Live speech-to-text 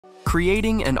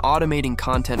Creating and automating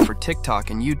content for TikTok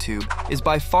and YouTube is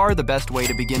by far the best way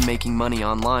to begin making money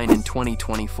online in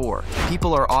 2024.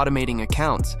 People are automating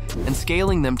accounts and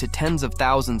scaling them to tens of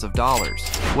thousands of dollars.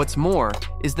 What's more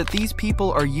is that these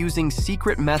people are using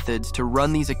secret methods to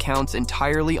run these accounts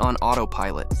entirely on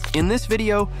autopilot. In this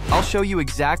video, I'll show you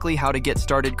exactly how to get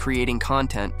started creating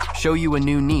content, show you a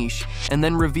new niche, and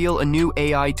then reveal a new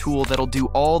AI tool that'll do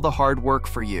all the hard work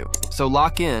for you. So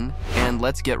lock in and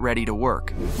let's get ready to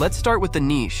work. Let's start with the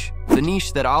niche. The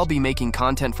niche that I'll be making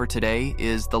content for today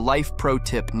is the Life Pro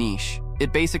Tip niche.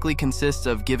 It basically consists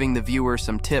of giving the viewer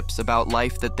some tips about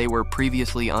life that they were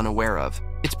previously unaware of.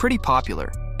 It's pretty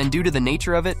popular, and due to the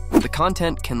nature of it, the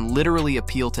content can literally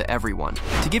appeal to everyone.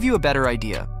 To give you a better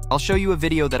idea, I'll show you a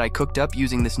video that I cooked up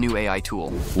using this new AI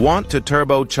tool. Want to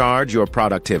turbocharge your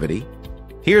productivity?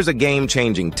 Here's a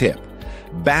game-changing tip.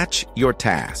 Batch your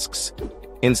tasks.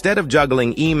 Instead of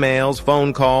juggling emails,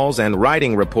 phone calls, and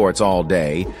writing reports all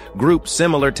day, group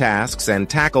similar tasks and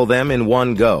tackle them in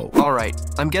one go. Alright,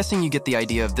 I'm guessing you get the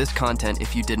idea of this content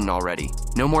if you didn't already.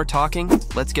 No more talking,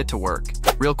 let's get to work.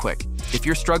 Real quick, if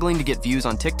you're struggling to get views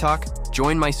on TikTok,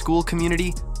 join my school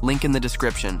community, link in the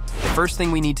description. The first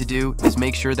thing we need to do is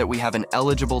make sure that we have an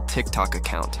eligible TikTok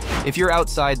account. If you're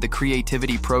outside the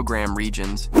creativity program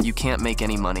regions, you can't make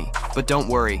any money. But don't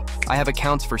worry, I have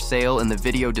accounts for sale in the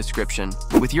video description.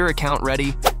 With your account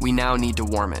ready, we now need to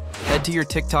warm it. Head to your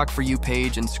TikTok For You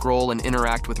page and scroll and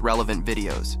interact with relevant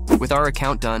videos. With our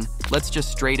account done, let's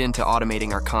just straight into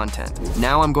automating our content.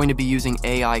 Now I'm going to be using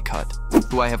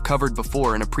AICUT, who I have covered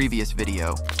before in a previous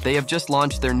video. They have just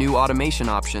launched their new automation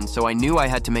option, so I knew I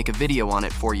had to make a video on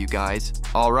it for you guys.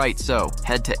 Alright, so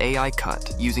head to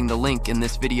AICUT using the link in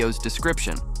this video's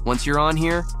description. Once you're on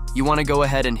here, you want to go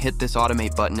ahead and hit this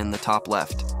automate button in the top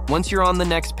left. Once you're on the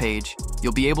next page,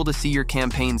 you'll be able to see your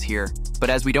campaigns here, but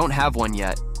as we don't have one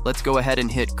yet, let's go ahead and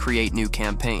hit create new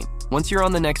campaign. Once you're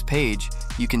on the next page,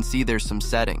 you can see there's some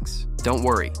settings. Don't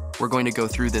worry, we're going to go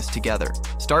through this together.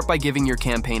 Start by giving your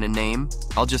campaign a name.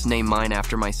 I'll just name mine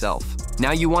after myself.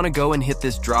 Now you want to go and hit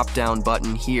this drop-down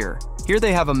button here. Here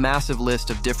they have a massive list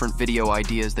of different video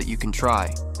ideas that you can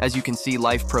try. As you can see,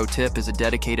 Life Pro Tip is a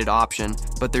dedicated option,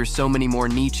 but there's so many more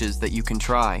niches that you can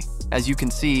try. As you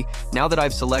can see, now that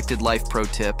I've selected Life Pro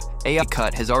Tip,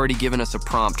 AICUT has already given us a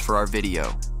prompt for our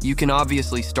video. You can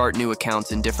obviously start new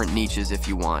accounts in different niches if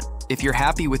you want. If you're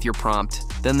happy with your prompt,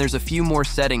 then there's a few more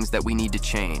settings that we need to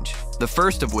change. The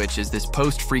first of which is this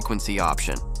post frequency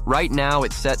option. Right now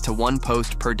it's set to 1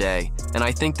 post per day, and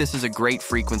I think this is a great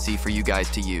frequency for you guys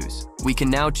to use. We can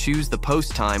now choose the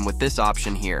post time with this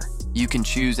option here. You can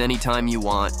choose any time you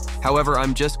want. However,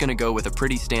 I'm just going to go with a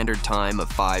pretty standard time of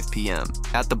 5 p.m.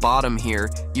 At the bottom here,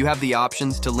 you have the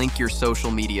options to link your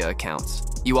social media accounts.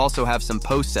 You also have some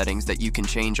post settings that you can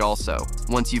change also.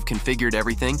 Once you've configured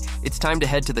everything, it's time to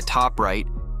head to the top right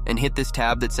and hit this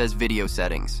tab that says Video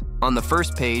Settings. On the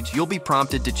first page, you'll be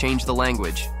prompted to change the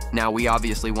language. Now, we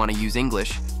obviously want to use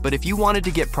English, but if you wanted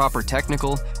to get proper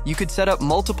technical, you could set up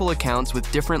multiple accounts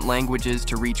with different languages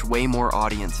to reach way more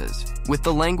audiences. With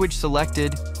the language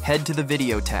selected, head to the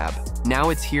Video tab. Now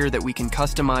it's here that we can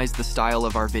customize the style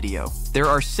of our video. There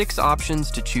are 6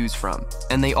 options to choose from,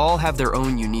 and they all have their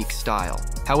own unique style.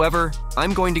 However,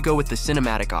 I'm going to go with the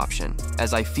cinematic option,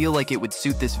 as I feel like it would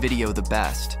suit this video the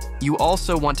best. You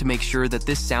also want to make sure that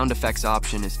this sound effects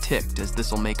option is ticked, as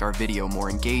this will make our video more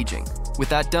engaging. With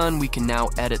that done, we can now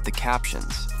edit the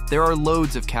captions. There are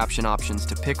loads of caption options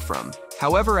to pick from.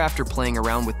 However, after playing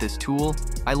around with this tool,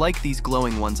 I like these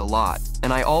glowing ones a lot,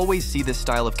 and I always see this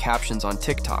style of captions on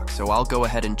TikTok, so I'll go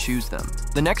ahead and choose them.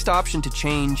 The next option to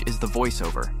change is the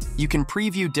voiceover. You can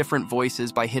preview different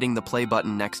voices by hitting the play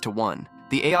button next to one.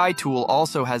 The AI tool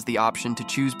also has the option to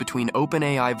choose between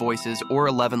OpenAI voices or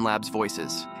 11 Labs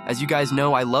voices. As you guys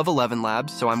know, I love 11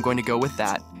 Labs, so I'm going to go with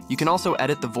that. You can also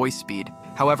edit the voice speed.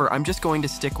 However, I'm just going to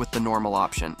stick with the normal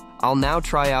option. I'll now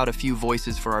try out a few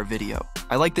voices for our video.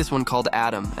 I like this one called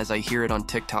Adam, as I hear it on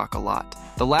TikTok a lot.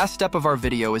 The last step of our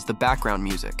video is the background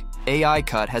music.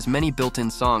 AICUT has many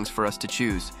built-in songs for us to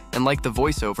choose, and like the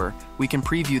voiceover, we can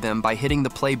preview them by hitting the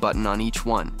play button on each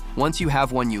one. Once you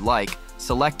have one you like,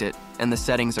 select it, and the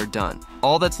settings are done.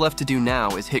 All that's left to do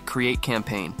now is hit Create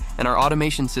Campaign, and our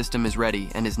automation system is ready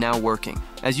and is now working.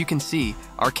 As you can see,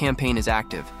 our campaign is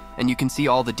active, and you can see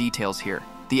all the details here.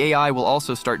 The AI will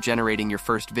also start generating your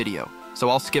first video, so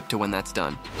I'll skip to when that's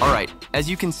done. Alright, as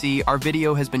you can see, our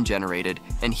video has been generated,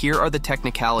 and here are the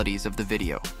technicalities of the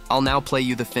video. I'll now play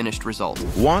you the finished result.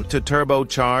 Want to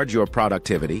turbocharge your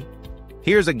productivity?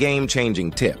 Here's a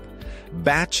game-changing tip.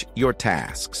 Batch your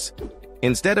tasks.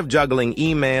 Instead of juggling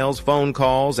emails, phone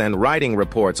calls, and writing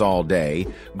reports all day,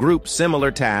 group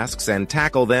similar tasks and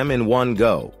tackle them in one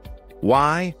go.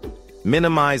 Why?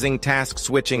 Minimizing task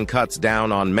switching cuts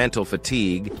down on mental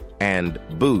fatigue and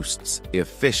boosts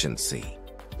efficiency.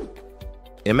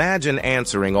 Imagine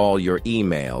answering all your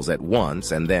emails at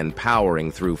once and then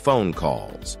powering through phone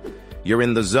calls. You're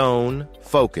in the zone,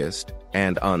 focused,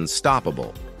 and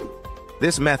unstoppable.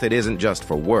 This method isn't just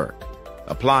for work.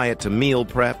 Apply it to meal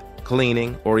prep,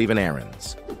 cleaning, or even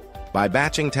errands. By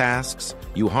batching tasks,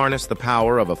 you harness the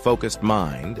power of a focused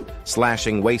mind,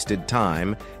 slashing wasted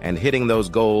time, and hitting those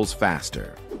goals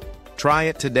faster. Try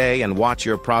it today and watch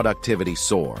your productivity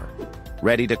soar.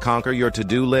 Ready to conquer your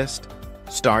to-do list?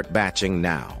 Start batching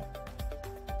now.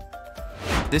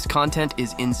 This content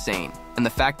is insane, and the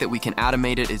fact that we can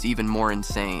automate it is even more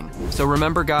insane. So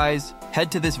remember guys, head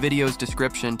to this video's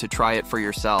description to try it for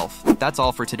yourself. That's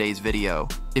all for today's video.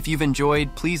 If you've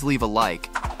enjoyed, please leave a like.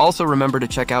 Also remember to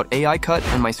check out AICUT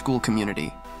and my school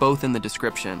community, both in the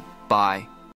description. Bye.